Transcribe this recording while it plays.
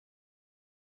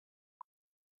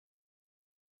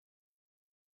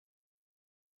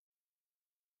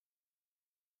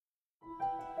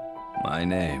My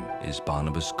name is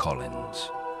Barnabas Collins.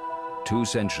 2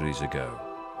 centuries ago,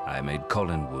 I made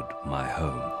Collinwood my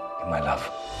home. My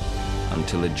love.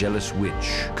 Until a jealous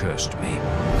witch cursed me,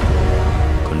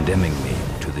 condemning me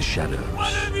to the shadows.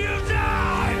 One of you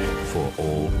die! For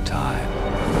all time.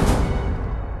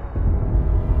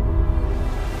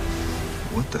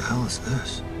 What the hell is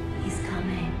this? He's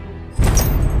coming.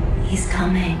 He's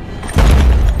coming.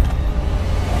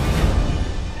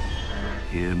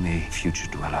 Hear me, future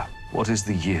dweller. What is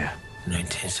the year?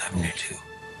 1972.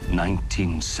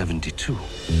 1972.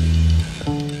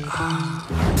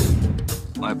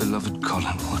 My beloved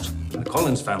Collinwood. The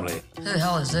Collins family. Who the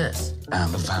hell is this?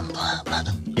 I'm a vampire,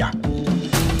 madam. Yeah.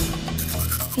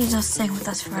 He's not staying with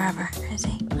us forever, is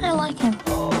he? I like him.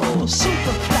 Oh, super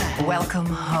fly. Welcome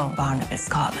home, Barnabas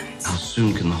Collins. How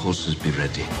soon can the horses be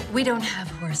ready? We don't have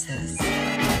horses.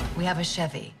 We have a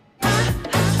Chevy.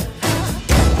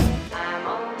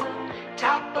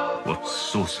 What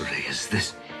sorcery is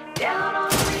this?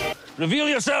 Reveal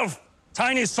yourself,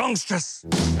 tiny songstress.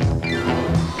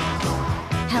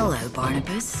 Hello,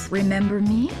 Barnabas. Remember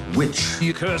me? Witch,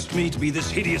 you cursed me to be this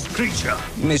hideous creature.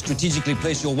 You may strategically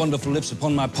place your wonderful lips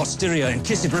upon my posterior and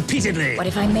kiss it repeatedly. What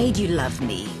if I made you love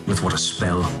me? With what a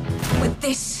spell. With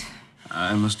this?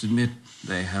 I must admit,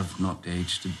 they have not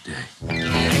aged a day.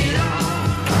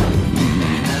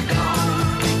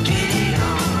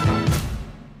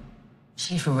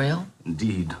 She for real?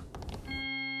 Indeed.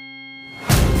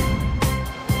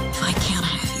 If I can't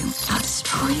have you, I'll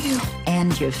destroy you.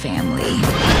 And your family.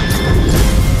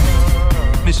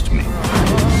 Missed me.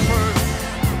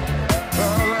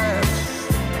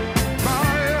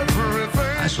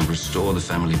 I shall restore the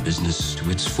family business to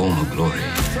its former glory.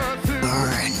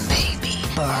 Burn, baby,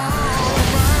 burn.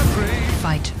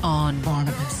 Fight on,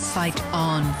 Barnabas. Fight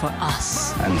on for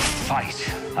us. And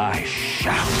fight I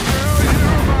shall.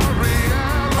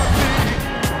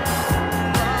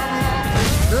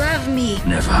 Love me.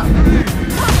 Never.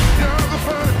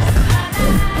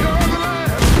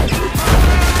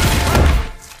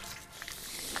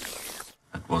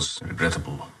 That was a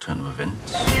regrettable turn of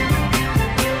events.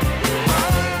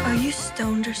 Are you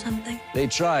stoned or something? They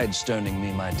tried stoning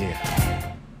me, my dear.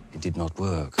 It did not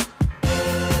work.